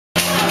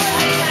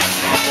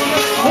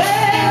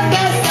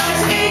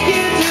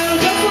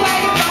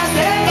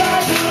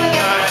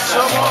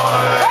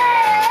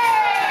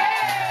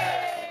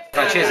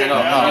francese no,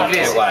 in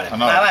inglese è uguale.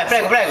 No. Vai,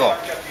 prego, prego.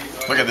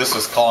 Look at this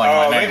is calling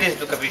my name. Vedi se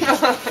tu capisci.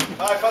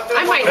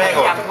 I might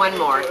have one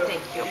more,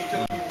 thank you.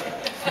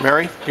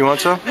 Mary, you want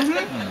some?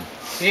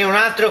 Quindi un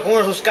altro,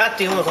 uno su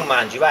scatti e uno su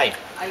mangi, vai.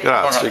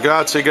 Grazie,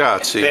 grazie,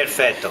 grazie.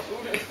 Perfetto.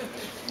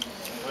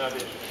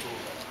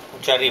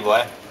 Non ci arrivo,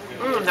 eh.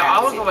 The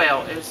olive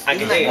oil is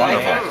Anche te.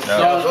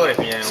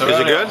 Wonderful. Yeah. Is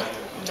it good?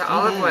 the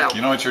olive oil.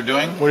 You know what you're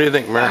doing? What do you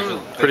think, Mary?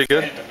 Pretty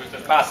good?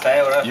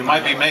 Basta, ora. You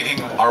might be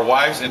making our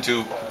wives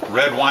into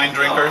red wine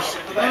drinkers,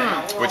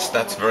 which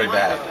that's very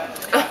bad.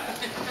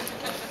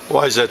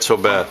 Why is that so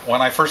bad?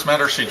 When I first met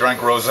her, she drank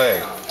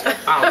rosé.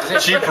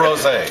 Cheap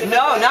rosé.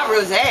 No, not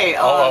rosé.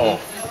 Oh.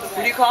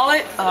 What do you call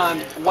it?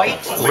 White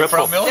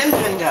Ripple milk?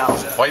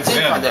 Zinfandel. White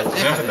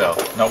Zinfandel.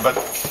 No, but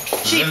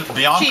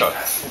Bianca.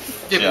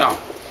 No,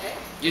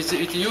 it's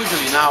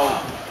usually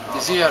now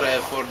this year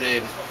for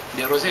the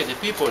rosé. The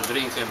people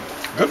drink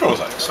Good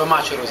rosé. so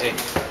much rosé.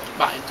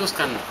 But in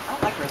Tuscany,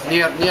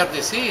 near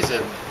the sea is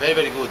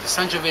very good.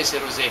 Sangiovese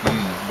rosé.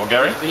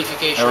 Bulgaria?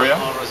 Vinification Area?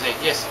 on rosé.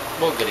 Yes,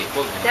 Bulgari.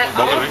 That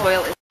olive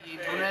oil is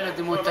Brunello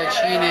di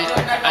Montalcine.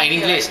 In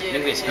inglese.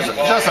 Doesn't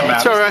It's all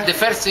matter. right. The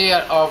first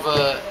year of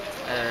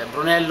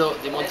Brunello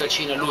di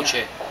Montalcine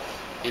Luce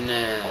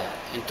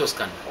in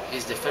Tuscany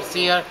is the first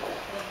year.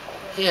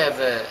 He have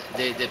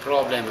the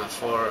problem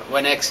for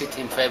when exit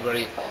in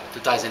February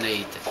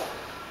 2008,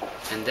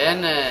 and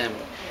then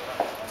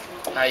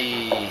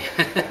I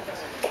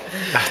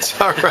That's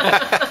all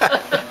right.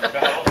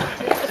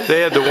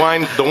 They had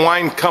the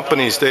wine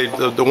companies, the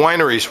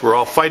wineries were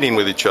all fighting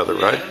with each other,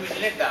 right?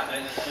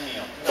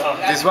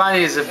 this one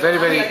is very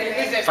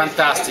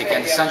fantastic,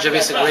 and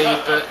Sangiovese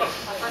grape,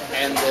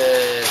 and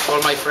for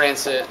my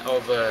friends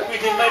of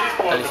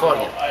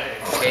California,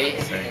 okay,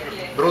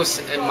 Bruce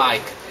and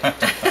Mike.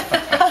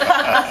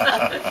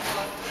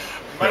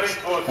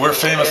 We're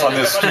famous on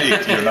this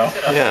street, you know.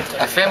 Yeah.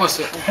 A famous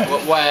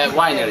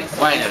winery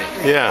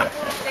Yeah.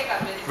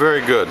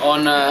 Very good.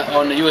 on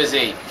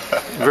USA,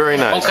 Very on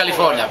nice.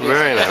 California, please.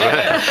 Very nice.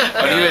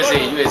 On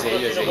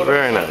USA.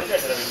 Very nice.